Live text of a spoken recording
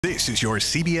This is your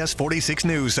CBS 46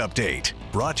 News Update,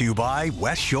 brought to you by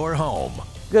West Shore Home.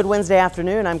 Good Wednesday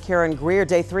afternoon. I'm Karen Greer.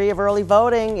 Day 3 of early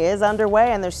voting is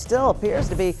underway, and there still appears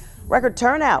to be record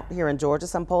turnout here in Georgia.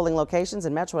 Some polling locations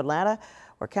in metro Atlanta,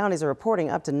 where counties are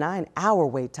reporting up to 9-hour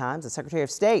wait times. The Secretary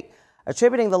of State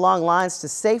attributing the long lines to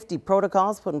safety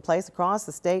protocols put in place across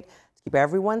the state to keep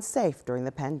everyone safe during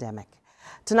the pandemic.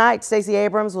 Tonight, Stacey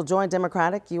Abrams will join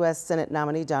Democratic U.S. Senate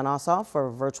nominee Jon Ossoff for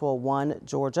a virtual One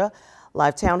Georgia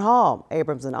live town hall.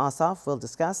 Abrams and Ossoff will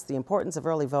discuss the importance of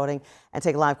early voting and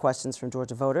take live questions from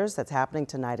Georgia voters. That's happening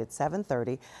tonight at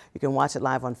 7:30. You can watch it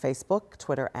live on Facebook,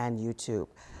 Twitter, and YouTube.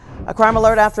 A crime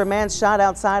alert after a man shot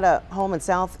outside a home in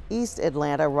southeast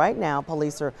Atlanta. Right now,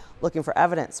 police are looking for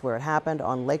evidence where it happened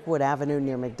on Lakewood Avenue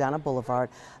near McDonough Boulevard.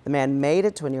 The man made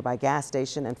it to a nearby gas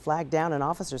station and flagged down an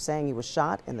officer saying he was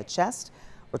shot in the chest.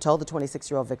 We're told the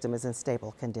 26-year-old victim is in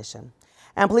stable condition.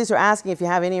 And police are asking if you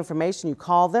have any information, you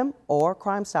call them or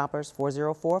Crime Stoppers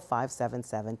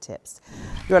 404-577-TIPS.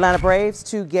 Your Atlanta Braves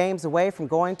 2 games away from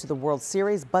going to the World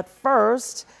Series, but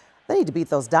first they need to beat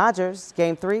those Dodgers.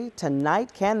 Game 3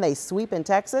 tonight. Can they sweep in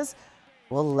Texas?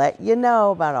 We'll let you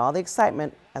know about all the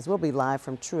excitement as we'll be live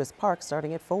from Truist Park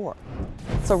starting at 4.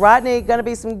 So Rodney, going to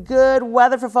be some good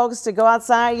weather for folks to go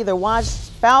outside, either watch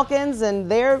Falcons and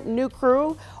their new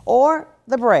crew or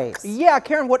the Braves. Yeah,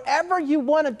 Karen, whatever you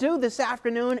want to do this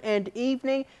afternoon and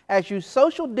evening, as you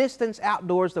social distance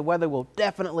outdoors, the weather will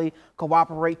definitely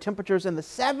cooperate. Temperatures in the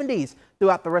 70s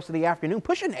throughout the rest of the afternoon,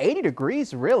 pushing 80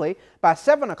 degrees really. By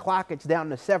 7 o'clock, it's down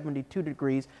to 72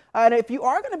 degrees. And if you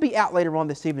are going to be out later on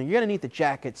this evening, you're going to need the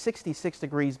jacket. 66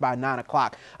 degrees by 9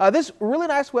 o'clock. This really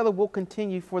nice weather will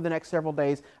continue for the next several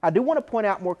days. I do want to point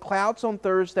out more clouds on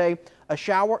Thursday. A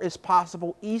shower is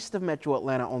possible east of metro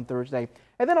Atlanta on Thursday.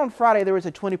 And then on Friday, there is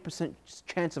a 20%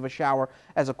 chance of a shower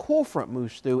as a cool front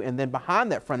moves through. And then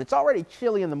behind that front, it's already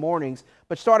chilly in the mornings.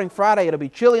 But starting Friday, it'll be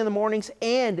chilly in the mornings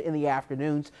and in the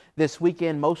afternoons. This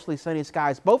weekend, mostly sunny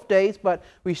skies both days. But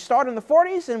we start in the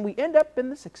 40s and we end up in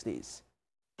the 60s.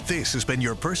 This has been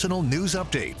your personal news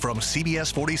update from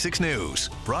CBS 46 News,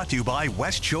 brought to you by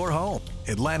West Shore Home,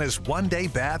 Atlanta's one-day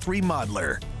bath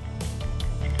remodeler.